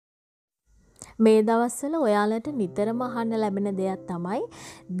මේ දවස්වල ඔයාලට නිතරම අහන්න ලැබෙන දෙයක් තමයි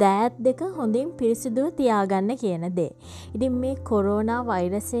දෑත් දෙක හොඳින් පිරිසිදුව තියාගන්න කියන දේ. ඉතින් මේ කොරෝනා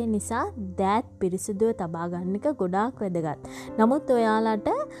වෛරසය නිසා දෑත් පිරිසිදුව තබා ගන්න එක ගොඩාක් වැදගත්. නමුත් ඔයාලට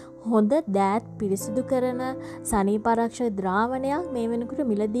හොඳ දෑත් පිරිසිදු කරන සනීපාරක්ෂක ද්‍රාවණයක් මේ වෙනකොට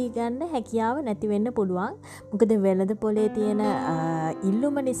මිලදී ගන්න හැකියාව නැති වෙන්න පුළුවන්. මොකද වෙළඳ පොලේ තියෙන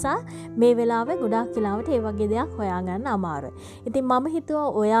ඉල්ලුම නිසා මේ වෙලාවේ ගොඩාක් වෙලාවට ඒ වගේ දෙයක් හොයාගන්න අමාරුයි. ඉතින් මම හිතුවා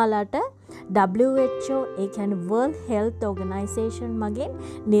ඔයාලට WHO ඒ කියන්නේ World Health Organization මගින්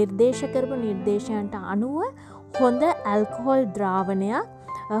නිර්දේශ කරපු නිර්දේශයන්ට අනුව හොඳ ඇල්කොහොල් ද්‍රාවණයක්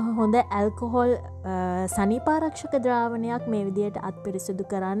හොඳ ඇල්කොහොල් සනීපාරක්ෂක ද්‍රාවණයක් මේ විදියට අත් පිරිසිදු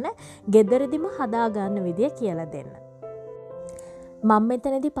කරන්න ගෙදරදිම හදාගන්න විදිය කියලා දෙන්න. මම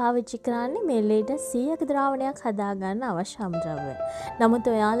මෙතනදී පාවිච්චි කරන්නේ මිලිලීටර් 100ක ද්‍රාවණයක් හදාගන්න අවශ්‍ය අමුද්‍රව්‍ය.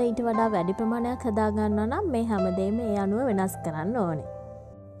 නමුත් ඔයාලා ඊට වඩා වැඩි ප්‍රමාණයක් හදාගන්නවා නම් මේ හැමදේම ඒ අනුව වෙනස් කරන්න ඕනේ.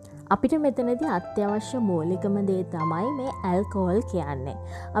 අපිට මෙතනදී අත්‍යවශ්‍ය මූලිකම දේ තමයි මේ ඇල්කොහොල් කියන්නේ.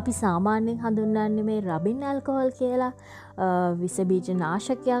 අපි සාමාන්‍යයෙන් හඳුන්වන්නේ මේ රබින් ඇල්කොහොල් කියලා. විස බීජ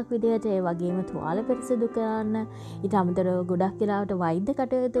නාශකයක් විදිහට ඒ වගේම තුවාල පිරිසිදු කරන්න ඊට අමතරව ගොඩක් වෙලාවට වෛද්‍ය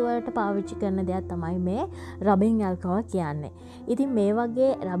කටයුතු වලට පාවිච්චි කරන දෙයක් තමයි මේ රබින් ඇල්කොහොල් කියන්නේ. ඉතින් මේ වගේ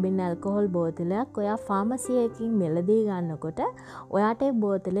රබින් ඇල්කොහොල් බෝතලයක් ඔයා ෆාමසි එකකින් මිලදී ගන්නකොට ඔයාට ඒ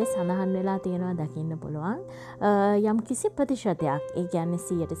බෝතලේ සඳහන් වෙලා තියෙනවා දකින්න පුළුවන්. යම් කිසි ප්‍රතිශතයක්. ඒ කියන්නේ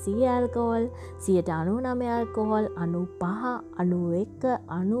 100% ඇල්කොහොල්, 99% ඇල්කොහොල්, 95, 91,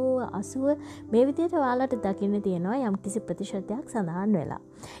 90, 80 මේ විදිහට ඔයාලට දකින්න තියෙනවා යම් කිසි ප්‍රතිශතයක් සඳහන් වෙලා.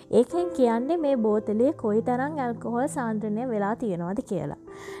 ඒකෙන් කියන්නේ මේ බෝතලේ කොයිතරම් ඇල්කොහොල් සාන්ද්‍රණය වෙලා තියෙනවද කියලා.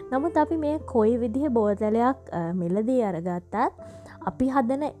 නමුත් අපි මේ කොයි විදිහේ බෝතලයක් මිලදී අරගත්තත් අපි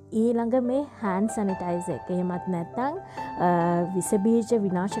හදන ඊළඟ මේ hand sanitizer එක එහෙමත් නැත්නම් විස බීජ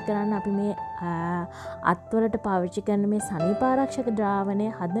විනාශ කරන්න අපි මේ අත්වලට පාවිච්චි කරන මේ සනීපාරක්ෂක ද්‍රාවණය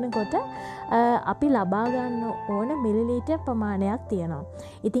හදනකොට අපි ලබා ගන්න ඕන මිලිලීටර් ප්‍රමාණයක් තියෙනවා.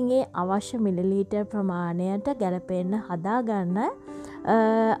 ඉතින් ඒ අවශ්‍ය මිලිලීටර් ප්‍රමාණයට ගැලපෙන්න හදාගන්න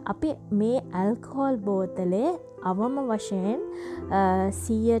අපි මේ ඇල්කොහොල් බෝතලේ අවම වශයෙන්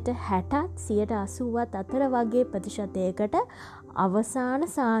 160ත් 180ත් අතර වගේ ප්‍රතිශතයකට අවසාන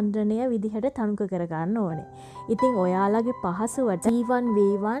සාන්ද්‍රණය විදිහට තනුක කරගන්න ඕනේ. ඉතින් ඔයාලගේ පහසුවට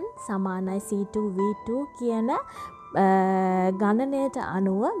C1V1 සමානයි C2V2 කියන ගණනයට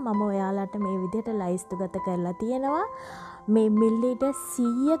අනුව මම ඔයාලට මේ විදිහට ලයිස්තුගත කරලා තියෙනවා. මේ මිලිලීටර්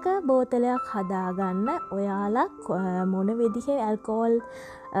 100ක බෝතලයක් හදාගන්න ඔයාලා මොන විදිහේ ඇල්කොහොල්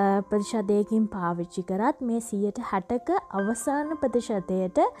ප්‍රතිශතයකින් පාවිච්චි කරත් මේ 160ක අවසාන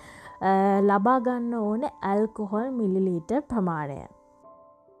ප්‍රතිශතයට ලබා ගන්න ඕන ඇල්කොහොල් මිලිලීටර් ප්‍රමාණය.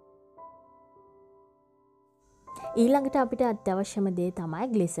 ඊළඟට අපිට අත්‍යවශ්‍යම දේ තමයි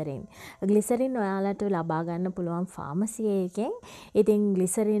ග්ලිසරින්. ග්ලිසරින් ඔයාලට ලබා ගන්න පුළුවන් ෆාමසි එකෙන්. ඉතින්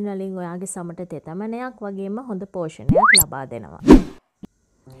ග්ලිසරින් වලින් ඔයාගේ සමට තෙතමනයක් වගේම හොඳ පෝෂණයක් ලබා දෙනවා.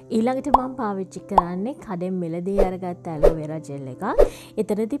 ඊළඟට මම පාවිච්චි කරන්නේ කඩෙන් මිලදී අරගත්ත ඇලෝ වෙරා ජෙල් එකක්.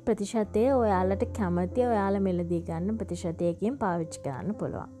 ඊතරදී ප්‍රතිශතය ඔයාලට කැමති ඔයාලා මිලදී ගන්න ප්‍රතිශතයකින් පාවිච්චි කරන්න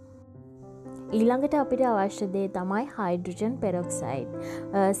පුළුවන්. ඊළඟට අපිට අවශ්‍ය දේ තමයි හයිඩ්‍රජන් පෙරොක්සයිඩ්.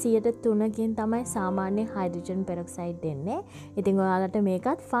 3%කින් තමයි සාමාන්‍ය හයිඩ්‍රජන් පෙරොක්සයිඩ් දෙන්නේ. ඉතින් ඔයාලට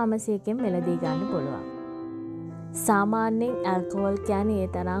මේකත් ෆාමසි එකෙන් මිලදී ගන්න පුළුවන්. සාමාන්‍යයෙන් ඇල්කොහොල් කියන්නේ ඒ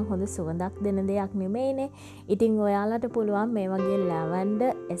තරම් හොඳ සුවඳක් දෙන දෙයක් නෙමෙයිනේ. ඉතින් ඔයාලට පුළුවන් මේ වගේ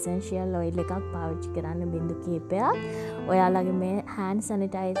ලැවන්ඩර් එසෙන්ෂියල් ඔයිල් එකක් පාවිච්චි කරන්න බිඳු කිහිපයක්. ඔයාලගේ මේ hand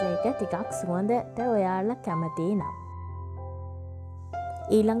sanitizer එක ටිකක් සුවඳට ඔයාලා කැමති නම්.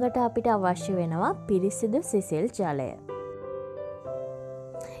 ඊළඟට අපිට අවශ්‍ය වෙනවා පිරිසිදු සිසිල් ජලය.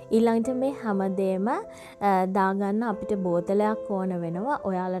 ඊළඟට මේ හැමදේම දාගන්න අපිට බෝතලයක් ඕන වෙනවා.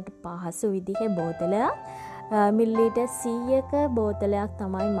 ඔයාලට පහසු විදිහේ බෝතලයක් මිලිලීටර් 100ක බෝතලයක්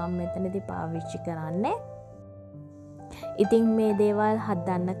තමයි මම මෙතනදී පාවිච්චි කරන්නේ. ඉතින් මේ දේවල්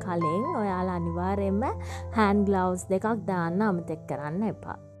හදන්න කලින් ඔයාලා අනිවාර්යයෙන්ම hand gloves දෙකක් දාන්න අමතක කරන්න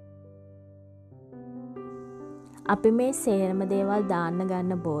එපා. අපි මේ සේරම දේවල් දාන්න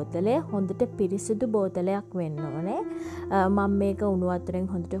ගන්න බෝතලේ හොඳට පිරිසිදු බෝතලයක් වෙන්න ඕනේ. මම මේක උණු වතුරෙන්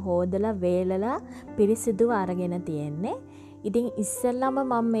හොඳට හොදලා වේලලා පිරිසිදුව අරගෙන තියෙන්නේ. ඉතින් ඉස්සෙල්ලාම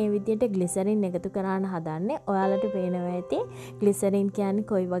මම මේ විදිහට ග්ලිසරින් එකතු කරන්න හදන්නේ. ඔයාලට පේනවා ඇති ග්ලිසරින් කියන්නේ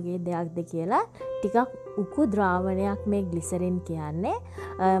කොයි වගේ දෙයක්ද කියලා. ටිකක් උකු ද්‍රාවණයක් මේ ග්ලිසරින් කියන්නේ.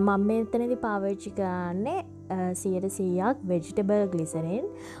 මම මෙතනදී පාවිච්චි කරන්නේ 100%ක් වෙජිටබල් ග්ලිසරින්.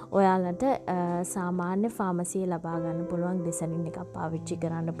 ඔයාලට සාමාන්‍ය ෆාමසියේ ලබා ගන්න පුළුවන් ග්ලිසරින් එකක් පාවිච්චි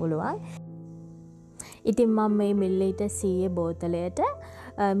කරන්න පුළුවන්. ඉතින් මම මේ මිලිලීටර් 100 බෝතලයට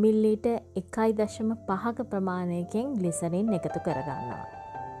මිලිලීටර් 1.5ක ප්‍රමාණයකින් ග්ලිසරින් එකතු කරගන්නවා.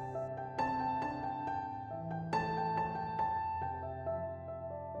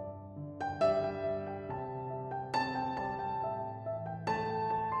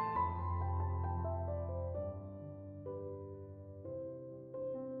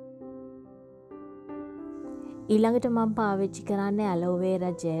 ඊළඟට මම පාවිච්චි කරන්නේ ඇලෝ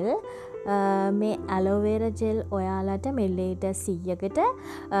වේරා ජෙල්. මේ ඇලෝ වේරා ජෙල් ඔයාලට මිලිලීටර් 100කට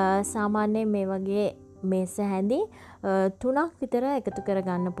සාමාන්‍යයෙන් මේ වගේ මේස හැඳි 3ක් විතර එකතු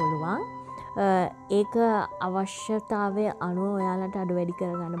කරගන්න පුළුවන්. ඒක අවශ්‍යතාවය අනුව ඔයාලට අඩු වැඩි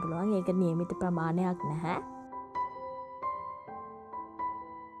කරගන්න පුළුවන්. ඒක නියමිත ප්‍රමාණයක් නැහැ.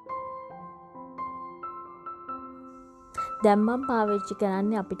 දැන් මම පාවිච්චි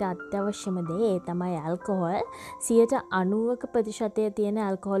කරන්නේ අපිට අත්‍යවශ්‍යම දේ. ඒ තමයි ඇල්කොහොල්. 90% තියෙන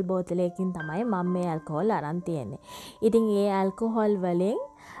ඇල්කොහොල් බෝතලයකින් තමයි මම මේ ඇල්කොහොල් අරන් තියෙන්නේ. ඉතින් ඒ ඇල්කොහොල් වලින්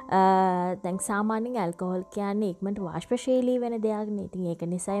දැන් සාමාන්‍යයෙන් ඇල්කොහොල් කියන්නේ ඉක්මනට වාෂ්පශීලී වෙන දෙයක් නේ. ඉතින් ඒක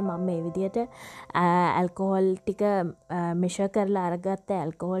නිසායි මම මේ විදිහට ඇල්කොහොල් ටික මෙෂර් කරලා අරගත්ත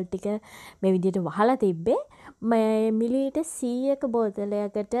ඇල්කොහොල් ටික මේ විදිහට වහලා තිබ්බේ. මිලිලීටර් 100ක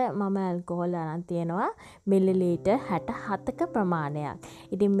බෝතලයකට මම ඇල්කොහොල් අරන් තියෙනවා මිලිලීටර් 67ක ප්‍රමාණයක්.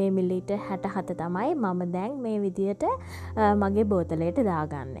 ඉතින් මේ මිලිලීටර් 67 තමයි මම දැන් මේ විදිහට මගේ බෝතලයට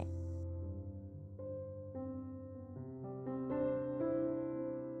දාගන්නේ.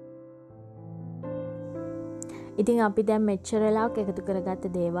 ඉතින් අපි දැන් මෙච්චර වෙලාවක් එකතු කරගත්ත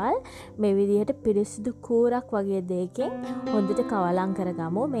දේවල් මේ විදිහට පිරිසිදු කූරක් වගේ දෙයකින් හොඳට කවලම්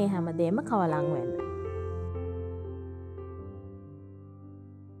කරගමු. මේ හැමදේම කවලම් වෙන්න.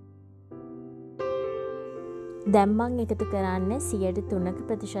 දැන් මම එකතු කරන්නේ 3%ක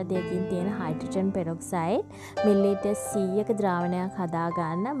ප්‍රතිශතයකින් තියෙන හයිඩ්‍රජන් පෙරොක්සයිඩ් මිලිලීටර් 100ක ද්‍රාවණයක් හදා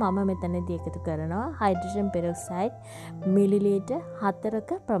ගන්න. මම මෙතනදී එකතු කරනවා හයිඩ්‍රජන් පෙරොක්සයිඩ් මිලිලීටර්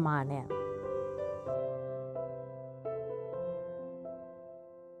 4ක ප්‍රමාණයක්.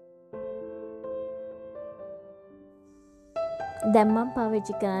 දැන් මම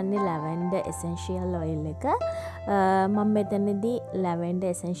පාවිච්චි කරන්නේ lavender essential oil එක. මම මෙතනදී lavender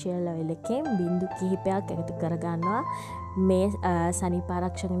essential oil එකෙන් බිංදු කිහිපයක් එකතු කරගන්නවා මේ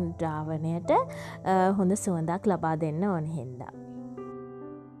සනීපාරක්ෂක ද්‍රාවණයට හොඳ සුවඳක් ලබා දෙන්න ඕන හින්දා.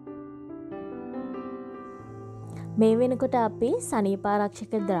 මේ වෙනකොට අපි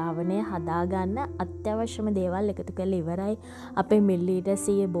සනීපාරක්ෂක ද්‍රාවණය හදාගන්න අත්‍යවශ්‍යම දේවල් එකතු කරලා ඉවරයි අපේ මිලිලීටර්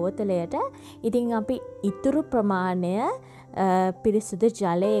 100 බෝතලයට. ඉතින් අපි ඉතුරු ප්‍රමාණය පිරිසුදු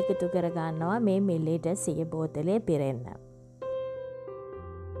ජලය එකතු කරගන්නවා මේ මිලිලීටර් 100 බෝතලය පිරෙන්න.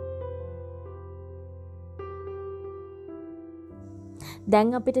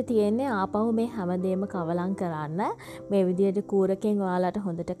 දැන් අපිට තියෙන්නේ ආපහු මේ හැමදේම කවලම් කරන්න. මේ විදිහට කූරකින් ඔයාලට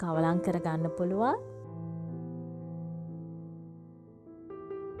හොඳට කවලම් කරගන්න පුළුවන්.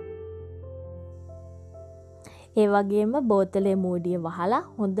 ඒ වගේම බෝතලේ මූඩිය වහලා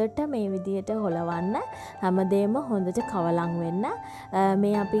හොඳට මේ විදිහට හොලවන්න. හැමදේම හොඳට කවලම් වෙන්න.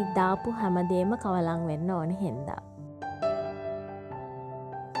 මේ අපි දාපු හැමදේම කවලම් වෙන්න ඕනේ හින්දා.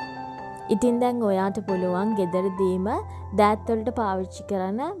 ඉතින් දැන් ඔයාට පුළුවන් ගෙදරදීම දෑත් වලට පාවිච්චි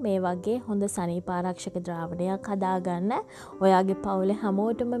කරන මේ වගේ හොඳ සනීපාරක්ෂක ද්‍රාවණයක් හදාගන්න. ඔයාගේ පවුලේ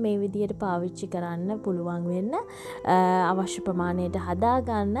හැමෝටම මේ විදිහට පාවිච්චි කරන්න පුළුවන් වෙන්න අවශ්‍ය ප්‍රමාණයට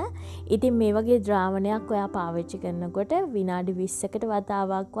හදාගන්න. ඉතින් මේ වගේ ද්‍රාවණයක් ඔයා පාවිච්චි කරනකොට විනාඩි 20කට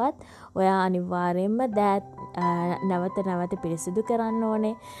වතාවක්වත් ඔයා අනිවාර්යයෙන්ම දෑත් නැවත පිරිසිදු කරන්න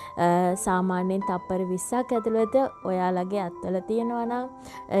ඕනේ. සාමාන්‍යයෙන් තප්පර 20ක් ඇතුළත ඔයාලගේ අත්වල තියෙනවා නම්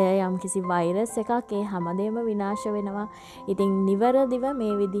යම්කිසි වෛරස් එකක් ඒ හැමදේම විනාශ වෙනවා. ඉතින් නිවැරදිව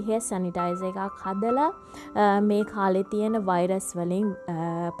මේ විදිහේ සැනිටයිසර් එකක් හදලා මේ කාලේ තියෙන වෛරස් වලින්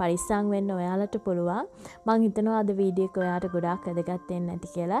පරිස්සම් වෙන්න ඔයාලට පුළුවන්. මම හිතනවා අද වීඩියෝ එක ඔයාලට ගොඩාක් වැදගත් වෙන්න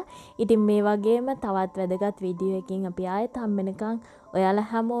ඇති කියලා. ඉතින් මේ වගේම තවත් වැදගත් වීඩියෝ එකකින් අපි ආයෙත් හම්බෙනකන් ඔයාලා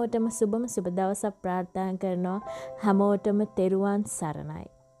හැමෝටම සුබ දවසක් ප්‍රාර්ථනා කරනවා. හැමෝටම තෙරුවන්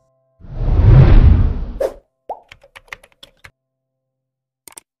සරණයි.